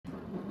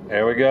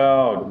Here we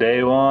go,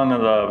 day one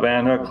of the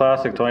Van Hook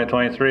Classic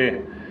 2023.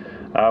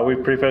 We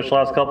pre-fished the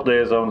last couple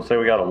days. I wouldn't say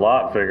we got a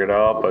lot figured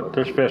out, but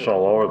there's fish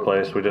all over the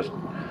place. We just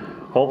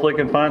hopefully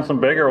can find some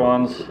bigger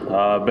ones.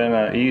 Been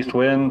an east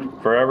wind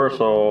forever,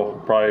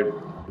 so probably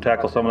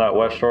tackle some of that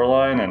west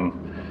shoreline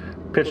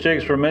and pitch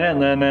jigs for a minute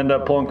and then end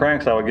up pulling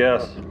cranks, I would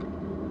guess.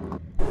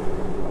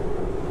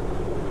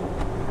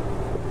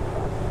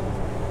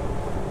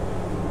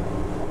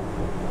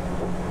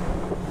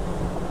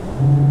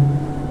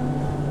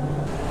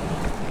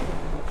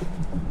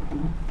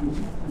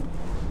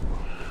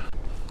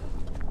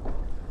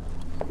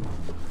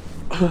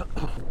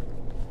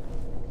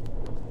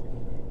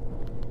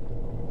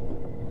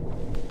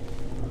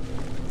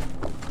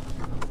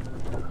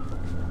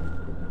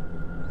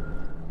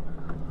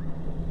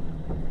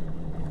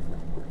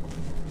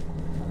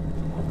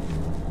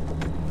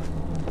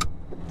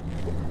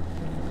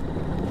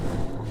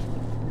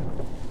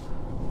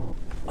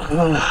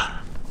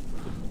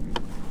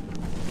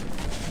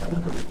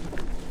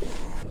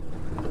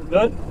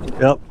 Good?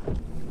 Yep.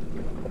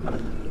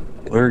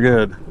 We're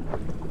good.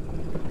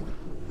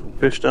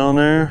 Fish down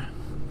there.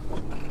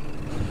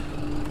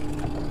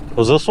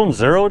 Was this one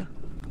zeroed?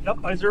 Yep,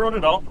 I zeroed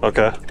it out.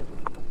 Okay.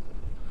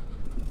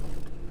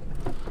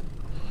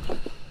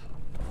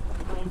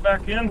 Going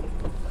back in.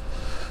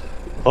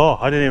 Oh,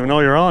 I didn't even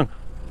know you're on.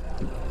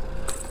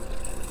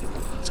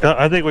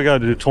 I think we got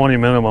to do 20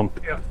 minimum.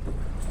 Yeah.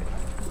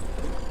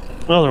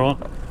 Another one.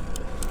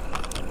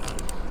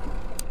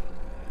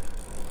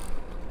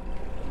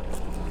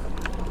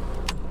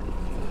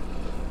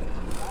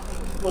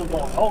 Little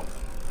ball out.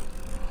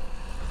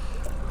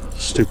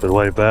 Stupid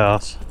white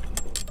bass.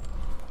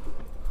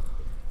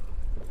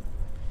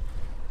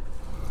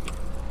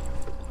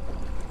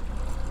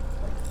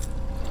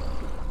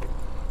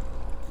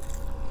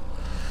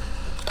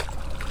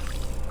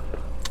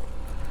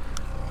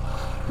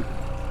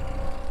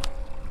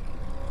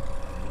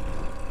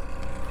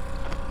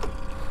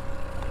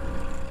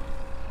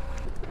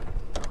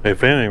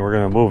 If anything, we're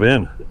gonna move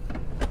in.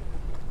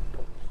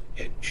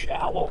 It's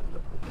shallow.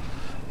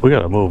 We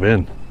gotta move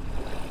in.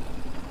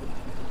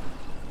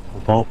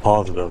 All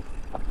positive.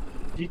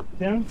 Deep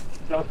 10?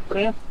 South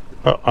 10?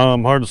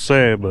 Hard to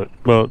say, but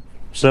about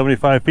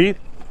 75 feet,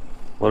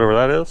 whatever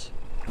that is.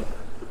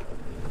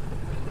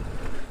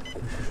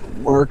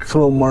 Mark,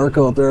 throw a mark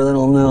out there, then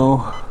I'll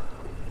know.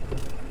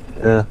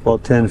 Yeah,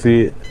 about 10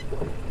 feet.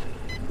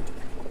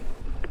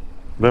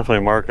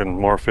 Definitely marking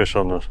more fish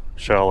on the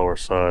shallower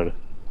side.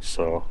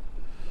 So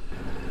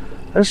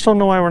I just don't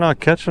know why we're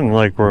not catching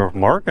like we're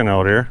marking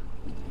out here.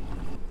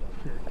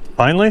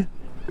 Finally,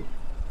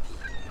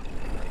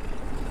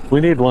 we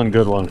need one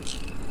good one.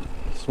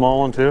 Small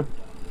one too.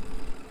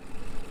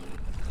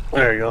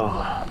 There you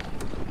go.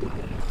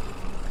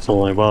 It's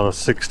only about a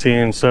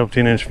 16,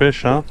 17 inch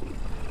fish, huh?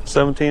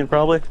 17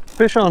 probably.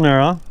 Fish on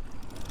there, huh?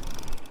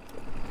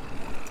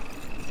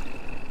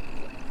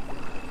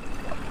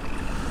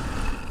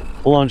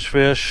 Lunch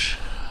fish.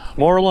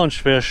 More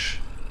lunch fish.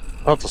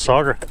 That's a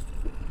sauger.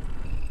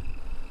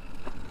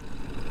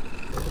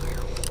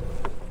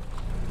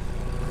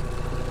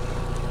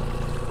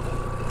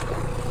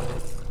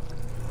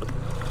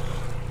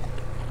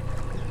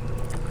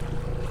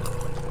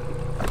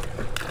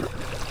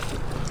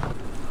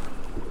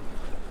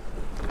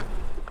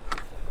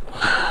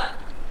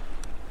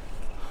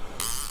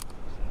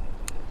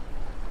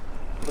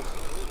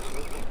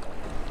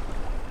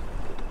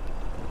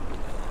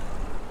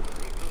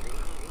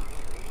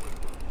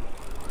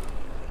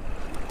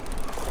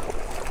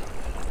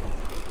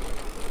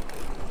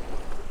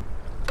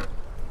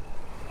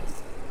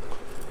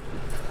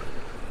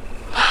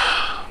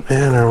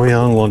 Man, are we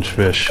on lunch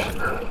fish?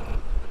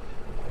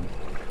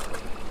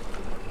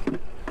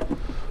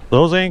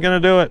 Those ain't gonna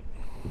do it.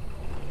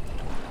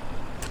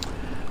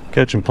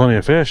 Catching plenty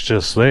of fish,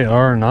 just they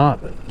are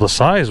not the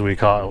size we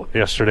caught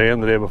yesterday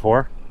and the day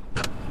before.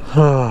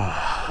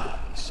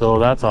 So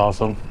that's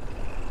awesome.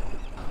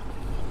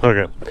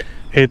 Okay,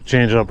 hate to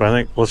change it up, but I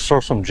think let's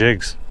throw some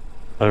jigs.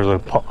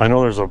 I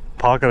know there's a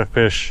pocket of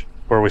fish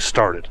where we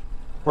started.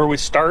 Where we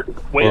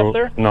start? Way up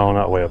there? No,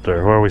 not way up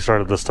there. Where we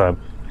started this time.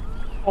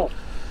 Oh.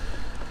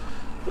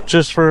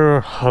 Just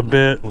for a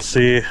bit and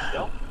see.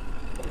 Yep.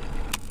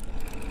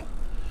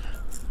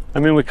 I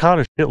mean, we caught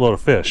a shitload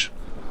of fish.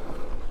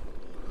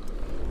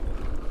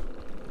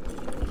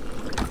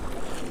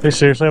 They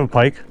seriously have a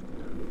pike?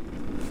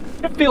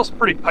 It feels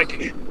pretty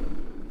pikey.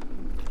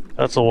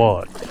 That's a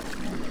walleye.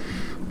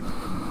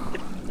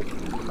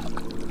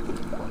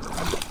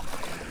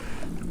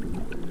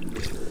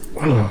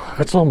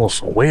 That's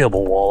almost a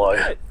weighable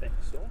walleye. I think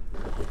so.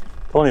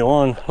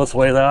 21, let's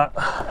weigh that.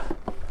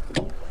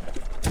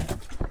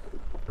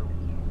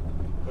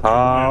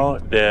 How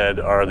dead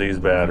are these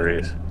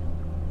batteries?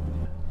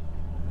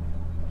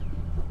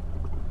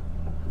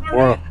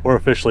 We're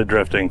officially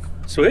drifting.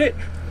 Sweet.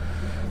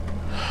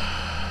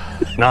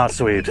 Not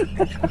sweet.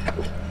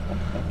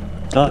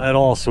 Not at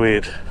all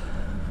sweet.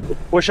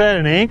 Wish I had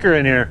an anchor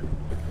in here.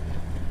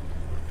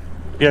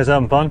 You guys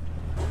having fun?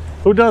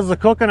 Who does the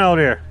cooking out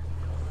here?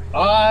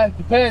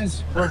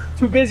 Depends. We're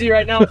too busy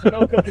right now. So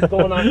no cooking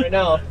going on right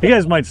now. You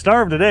guys might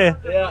starve today.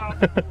 Yeah.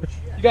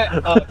 You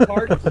got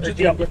cards?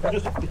 Yeah.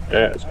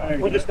 Yeah.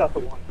 We just got the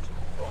one.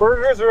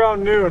 Burgers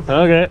around noon.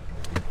 Okay.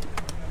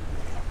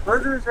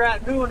 Burgers are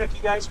at noon if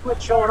you guys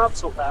quit showing up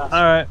so fast.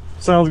 All right.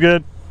 Sounds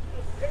good.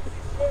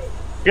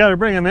 You got to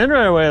bring them in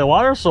right away. The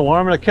water's so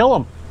warm, I'm gonna kill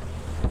them.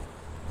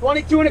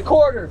 22 and a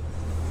quarter.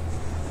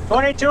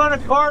 22 and a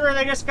quarter.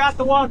 They just got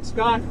the one,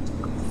 Scott.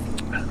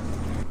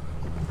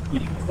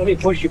 Let me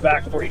push you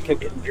back before you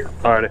kick it in here.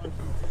 Alrighty.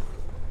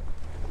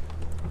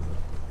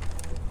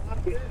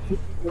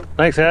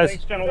 Thanks, guys.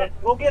 Thanks, gentlemen.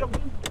 Go get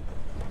them.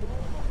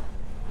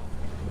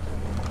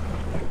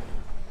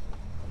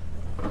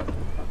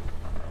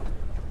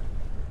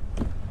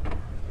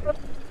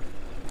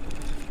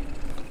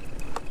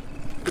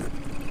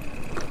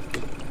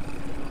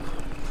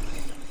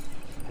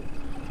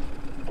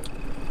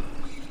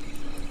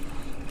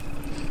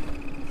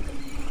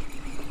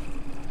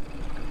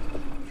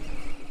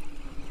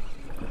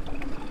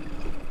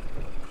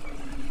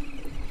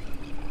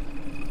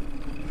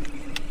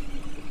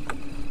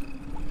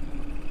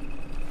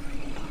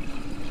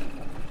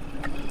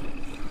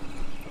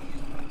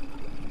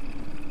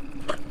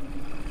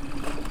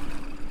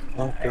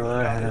 What do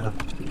I have?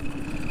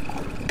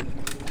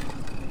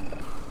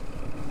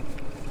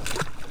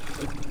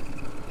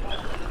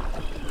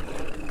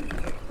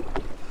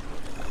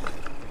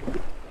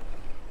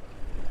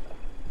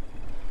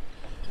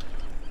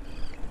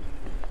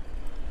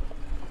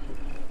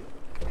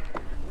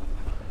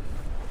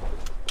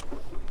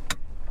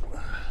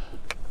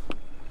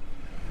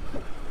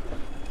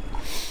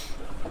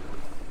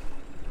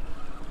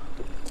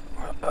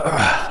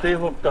 Stay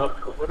hooked up,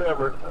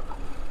 whatever.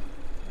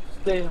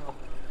 Stay on.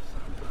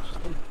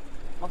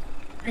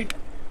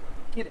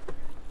 Get it.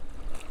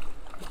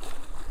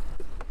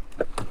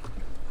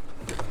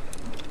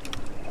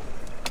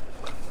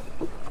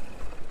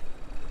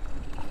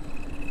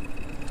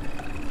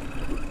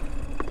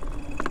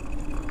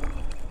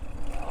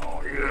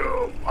 Oh,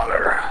 you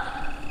mother.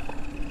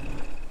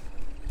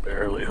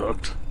 Barely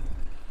hooked.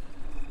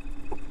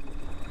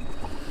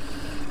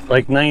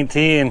 Like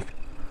 19.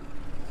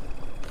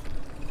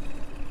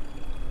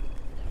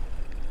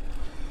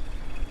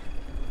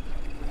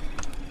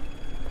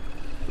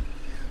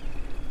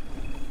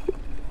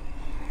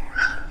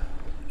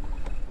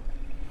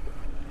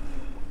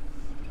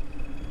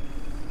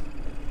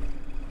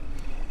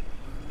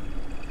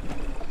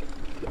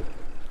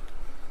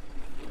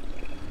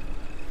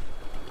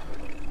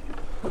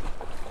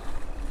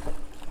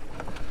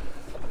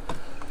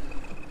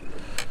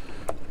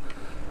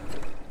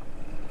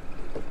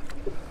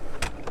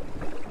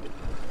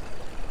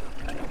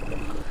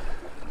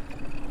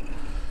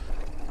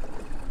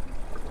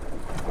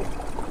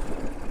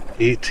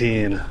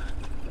 $18.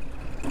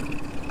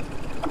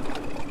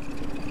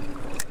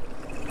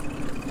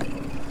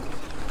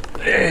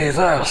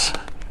 Jesus.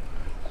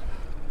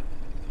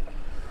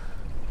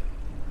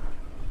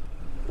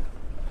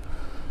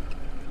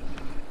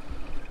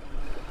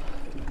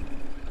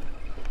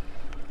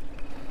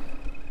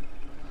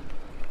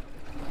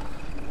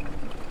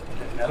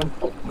 Got him.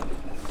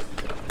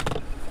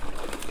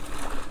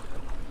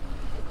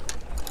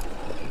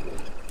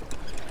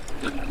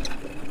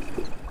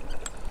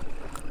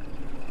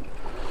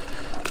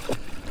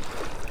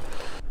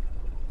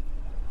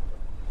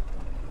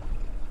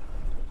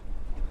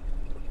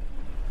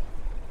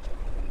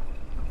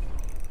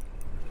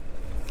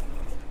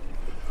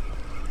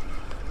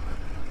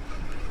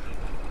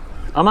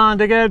 Come on,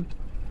 dickhead.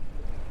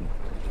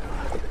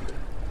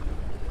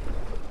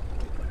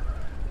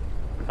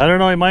 I don't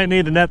know, he might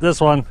need to net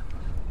this one.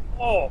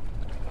 Oh,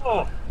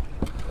 oh.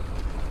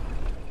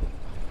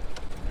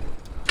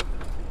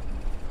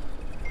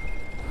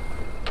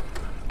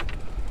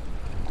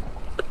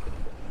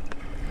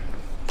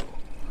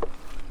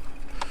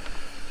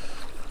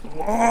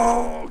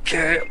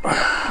 Okay.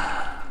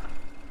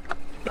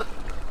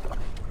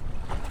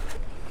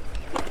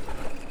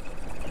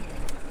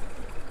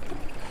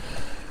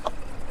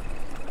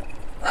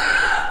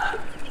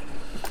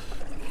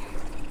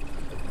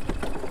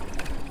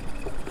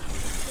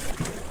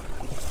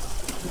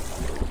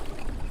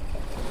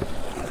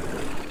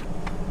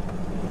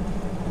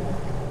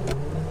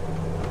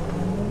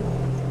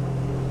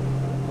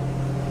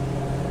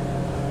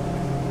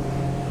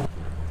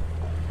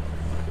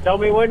 Tell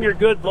me when you're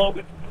good,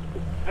 Logan.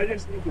 I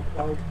just need to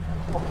count.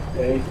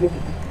 Okay.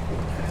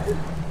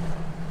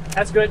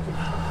 That's good.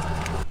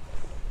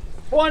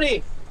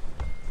 20.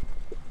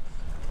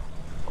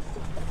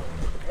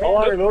 How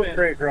long are those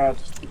crate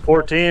rods?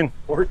 14.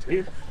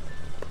 14.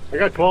 I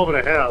got 12 and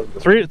a half.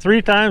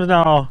 Three times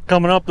now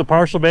coming up the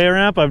Partial Bay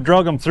ramp, I've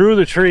drug them through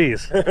the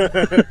trees.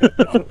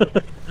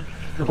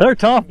 They're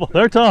tough.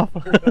 They're tough.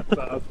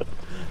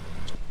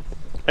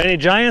 Any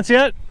giants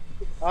yet?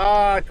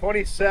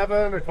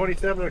 27 or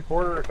 27 and a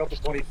quarter, a couple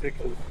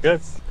 26s. Good.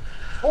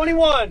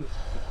 21.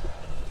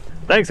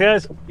 Thanks,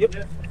 guys.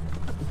 Yep.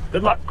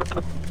 Good luck.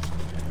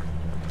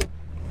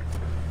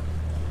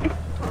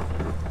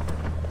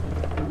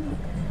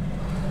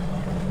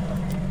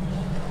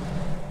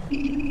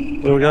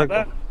 What do we got?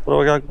 that? What do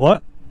we got?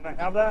 What? Can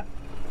I have that?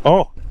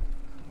 Oh.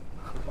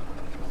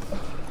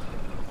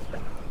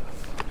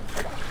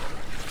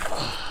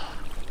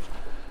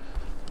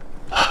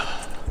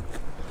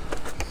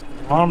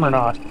 Arm or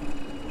not?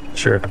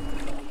 Sure.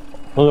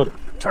 We'll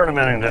turn them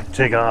in and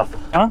take off.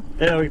 Huh?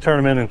 Yeah, we can turn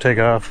them in and take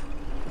off.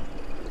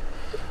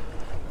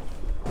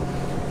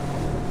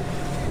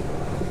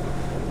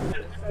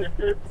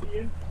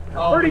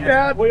 Pretty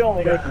bad. We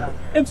only got one.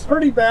 It's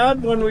pretty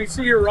bad when we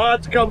see your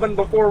rods coming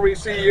before we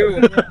see you.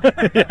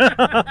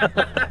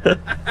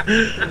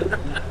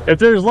 If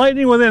there's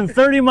lightning within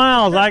 30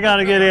 miles, I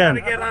gotta get in.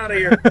 Gotta get out of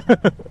here.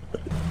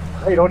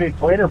 Hey, you don't need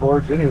planer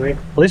boards anyway.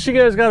 At least you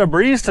guys got a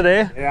breeze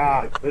today.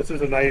 Yeah, this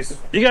is a nice.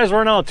 You guys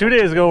weren't out 2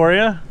 days ago, were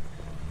you?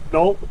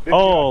 Nope.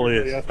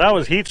 Holy, that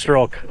was heat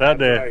stroke that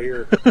day. Right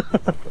here.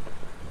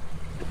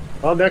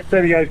 Well, next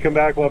time you guys come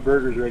back, we'll have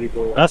burgers ready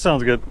for you. That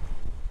sounds good.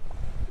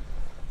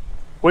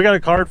 We got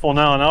a cart full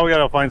now. Now we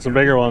gotta find some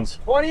bigger ones.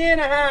 20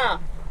 and a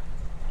half.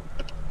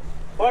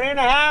 20 and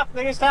a half,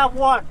 they just have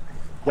one.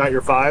 Got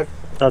your 5?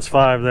 That's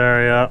 5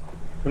 there, yeah.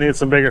 We need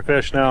some bigger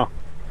fish now.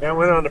 Can't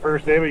win on the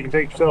first day, but you can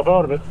take yourself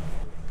out of it.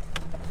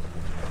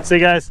 See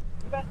you guys.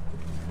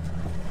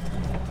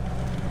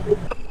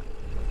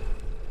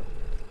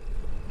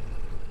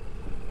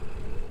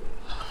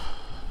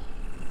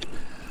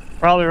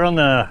 Probably around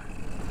the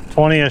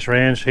 20-ish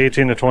range,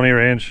 18 to 20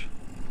 range.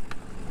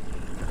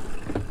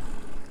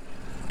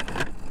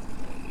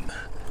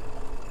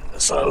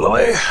 This out of the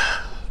way.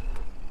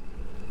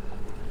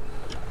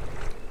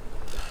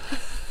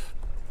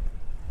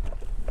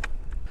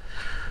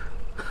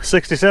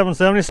 $67,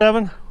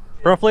 $77,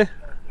 roughly.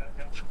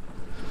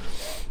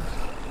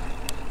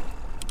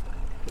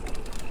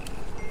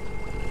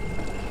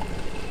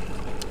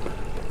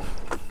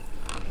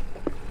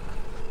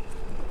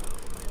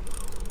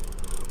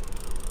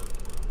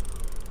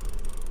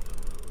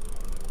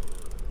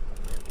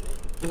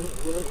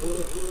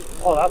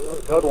 Oh, that's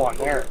a good one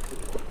there.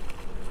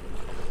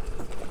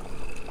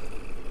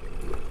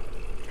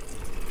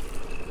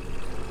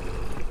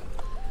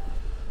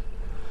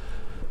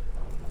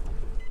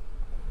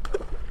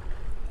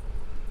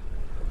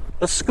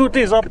 Let's scoot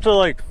these up to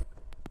like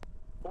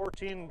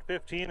 14,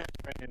 15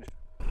 range.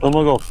 Then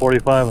we'll go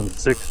 45 and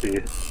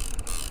 60.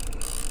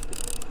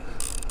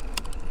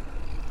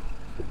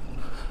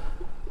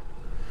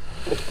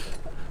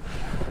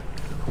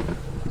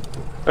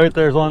 Right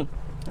there's one.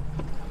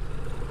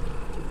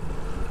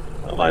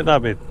 That might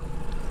not be.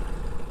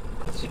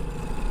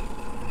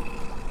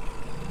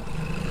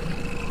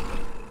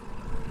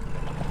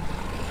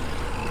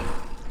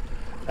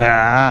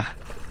 Ah.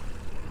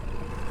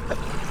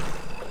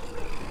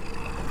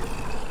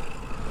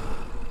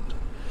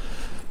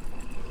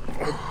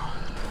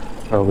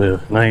 Probably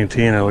a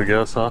 19, I would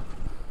guess, huh?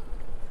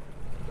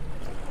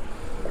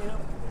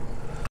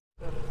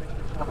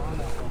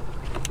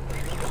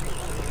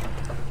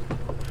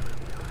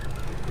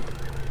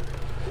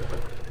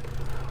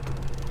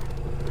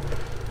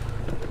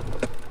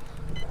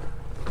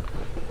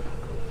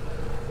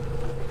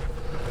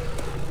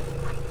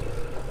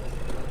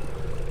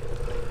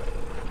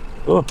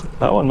 Oh,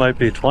 that one might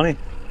be 20.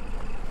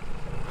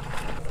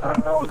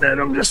 I'll net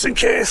them just in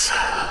case.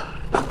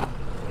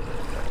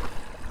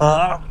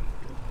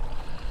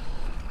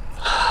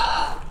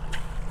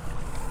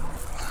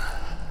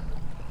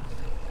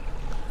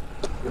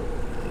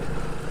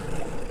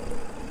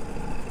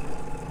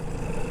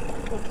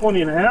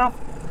 $20 and a half.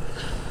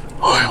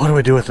 Boy, what do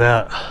we do with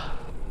that?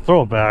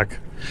 Throw it back.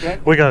 Okay.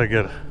 We gotta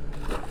get.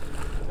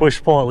 We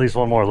should pull at least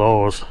one more of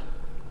those.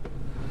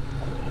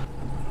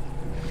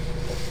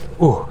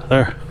 Ooh,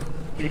 there.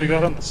 You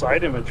got on the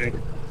side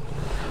imaging.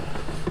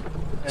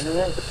 And it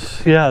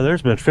is. Yeah,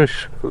 there's been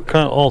fish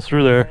kind of all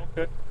through there.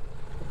 Okay.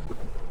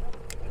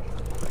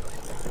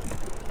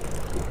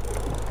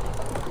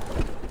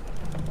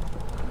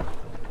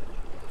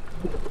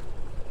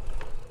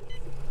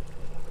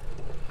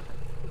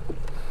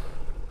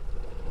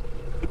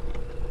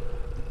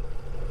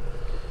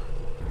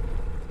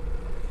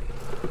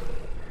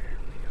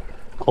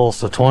 Close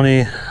to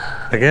 20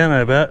 again,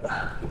 I bet.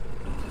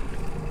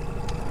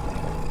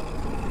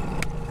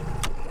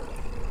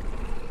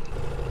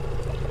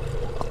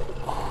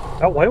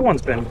 That white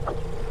one's been.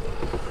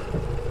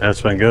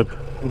 That's been good.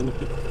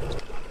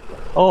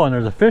 Oh, and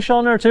there's a fish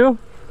on there too?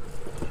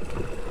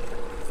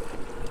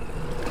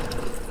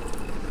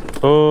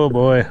 Oh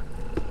boy.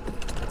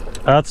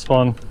 That's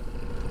fun.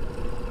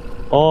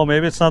 Oh,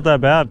 maybe it's not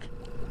that bad.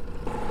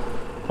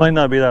 Might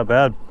not be that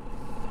bad.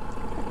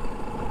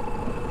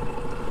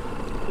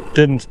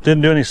 Didn't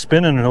do any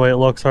spinning in the way it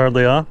looks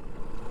hardly, huh?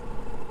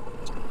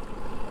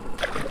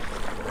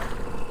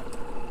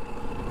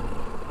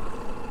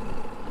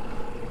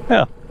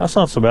 Yeah, that's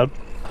not so bad.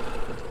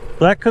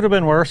 That could have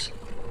been worse.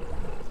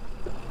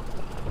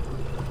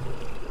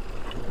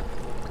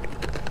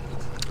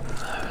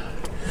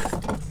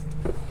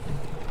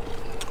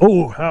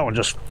 Oh, that one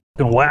just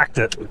fucking whacked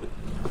it.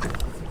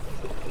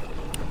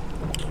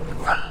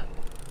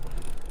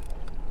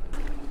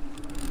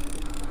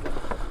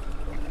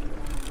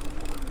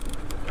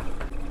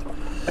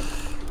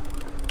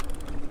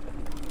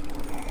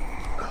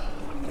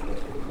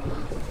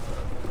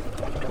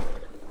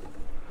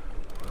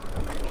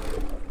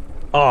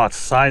 Oh, it's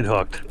side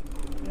hooked.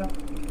 Yeah.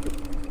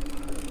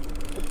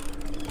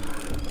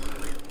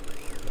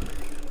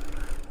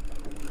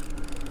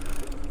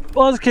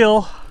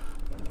 Buzzkill.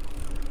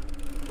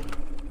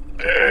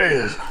 There he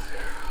is.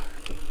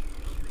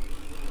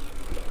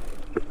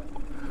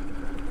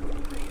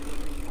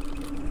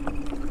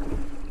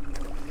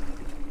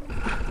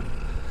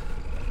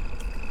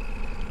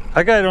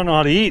 That guy don't know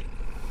how to eat.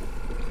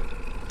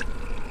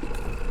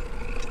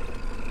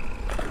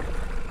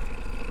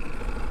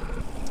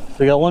 So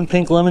we got one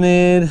pink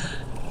lemonade.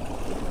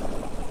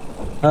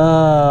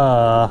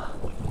 I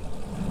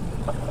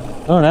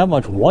don't have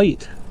much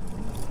white.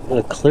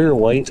 A clear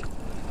white.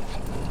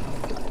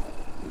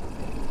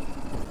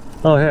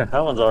 Oh, here, that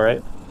one's all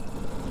right.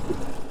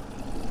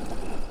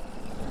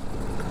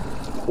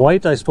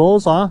 White, I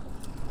suppose, huh?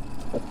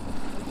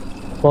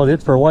 About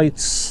it for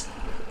whites.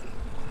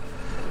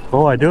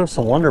 Oh, I do have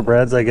some Wonder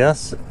Breads, I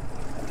guess.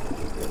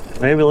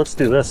 Maybe let's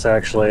do this,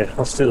 actually.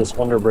 Let's do this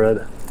Wonder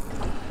Bread.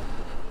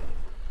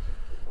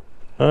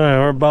 All right,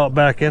 we're about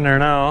back in there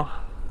now.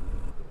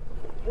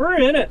 We're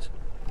in it.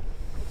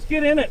 Let's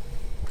get in it.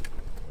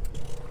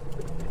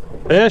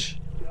 Fish?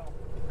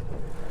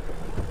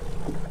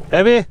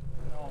 Heavy?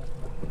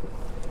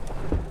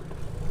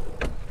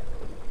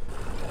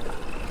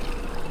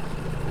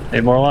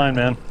 Need more line,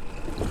 man.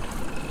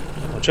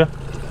 Gotcha.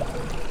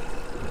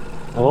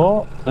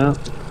 Oh, yeah.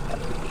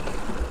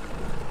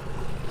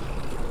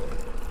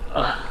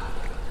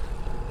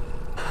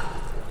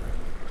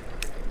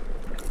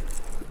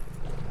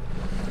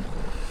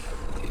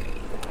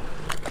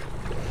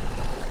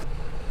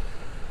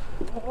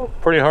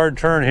 Pretty hard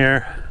turn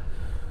here.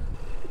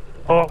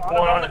 Oh,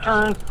 one on the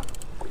turn.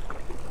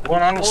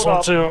 One on this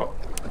one too.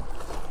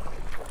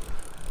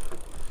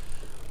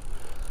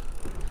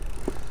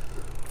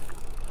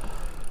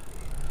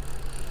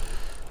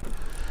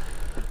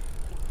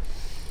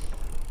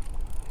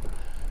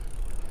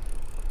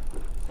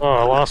 Oh,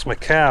 I lost my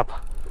cap.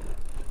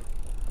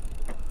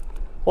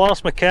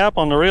 Lost my cap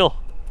on the reel.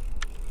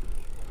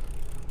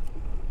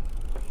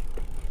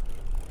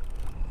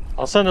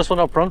 I'll send this one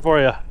up front for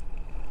you.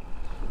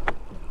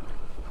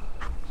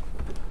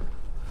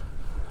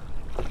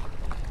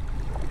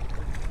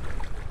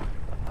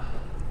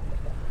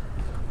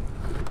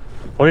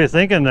 What are you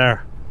thinking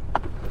there?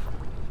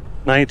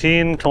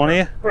 19,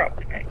 20?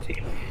 Probably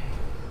 19.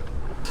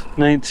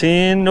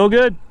 19, no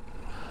good.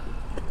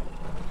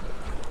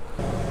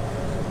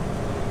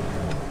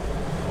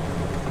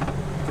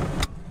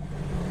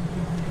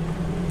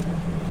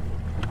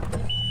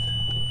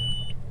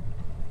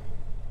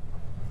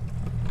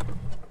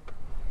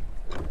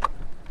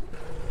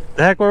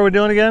 The heck, what are we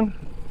doing again?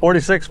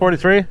 46,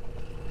 43?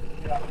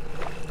 Yeah.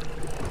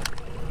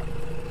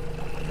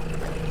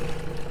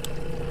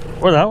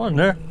 Where's that one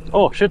there?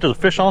 Oh shit, there's a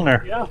fish on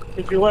there. Yeah,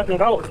 if you're letting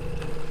it out.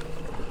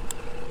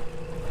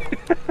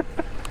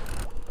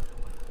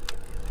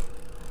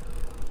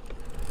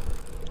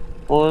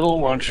 Little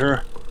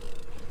muncher.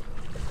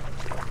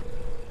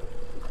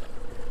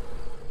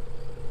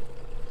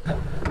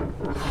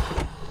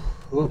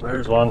 Oh,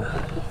 there's one.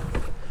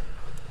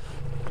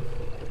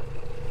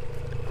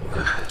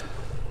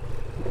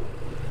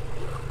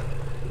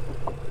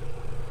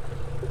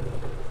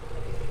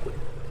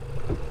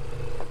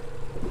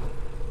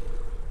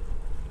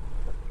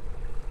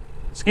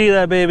 Ski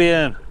that baby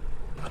in.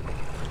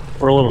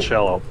 We're a little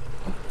shallow.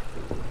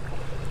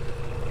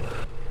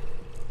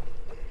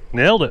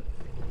 Nailed it.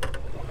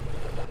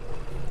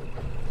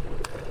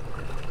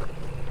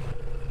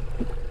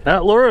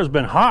 That lure has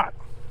been hot.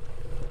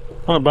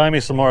 I'm gonna buy me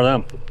some more of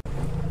them.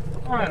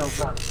 All right,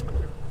 okay.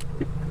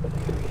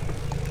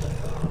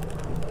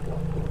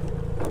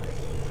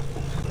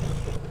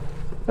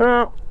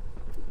 Oh.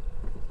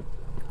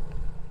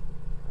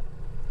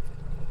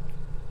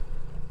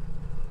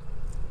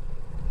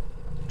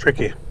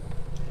 Tricky.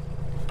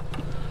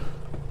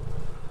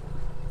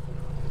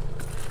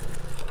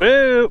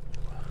 Boo!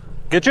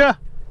 Get ya?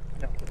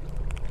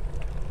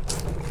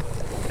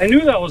 I knew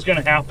that was going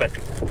to happen.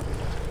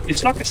 You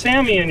stuck a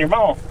Sammy in your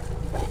mouth.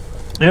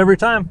 Every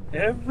time.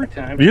 Every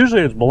time.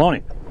 Usually it's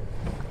bologna.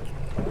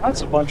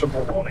 That's a bunch of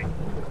baloney.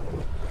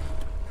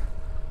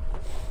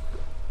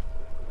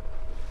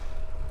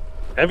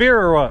 Heavier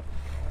or what?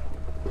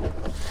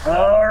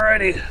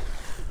 Alrighty.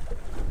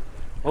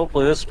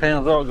 Hopefully this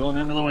pans out going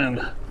into the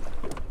wind.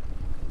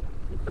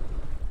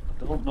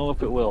 Don't know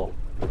if it will.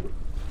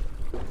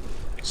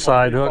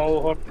 Side hook.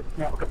 Follow hook.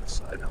 Yeah.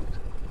 Side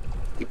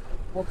hook.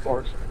 Of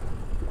course.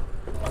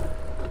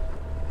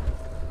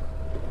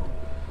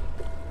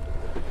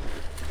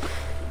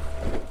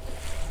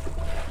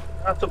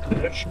 That's a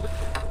fish.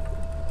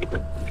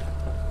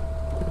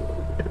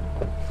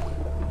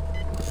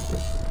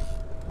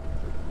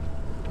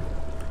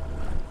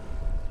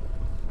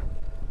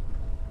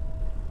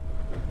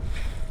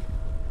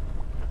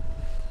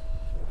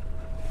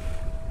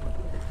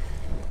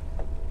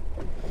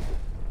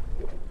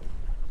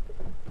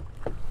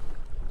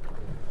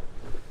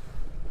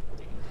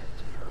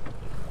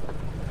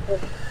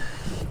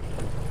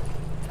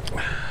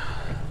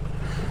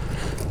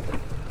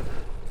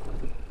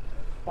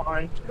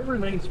 It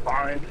remains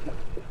fine.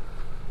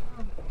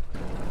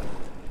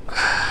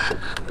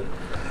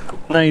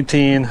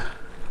 19.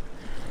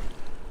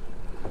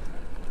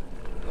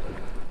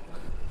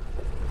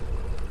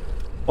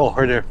 Oh,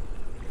 right there.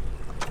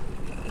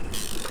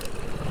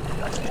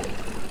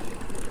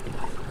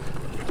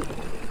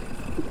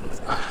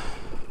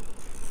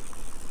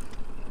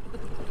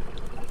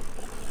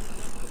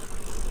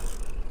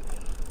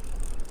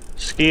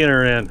 Skiing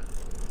her in.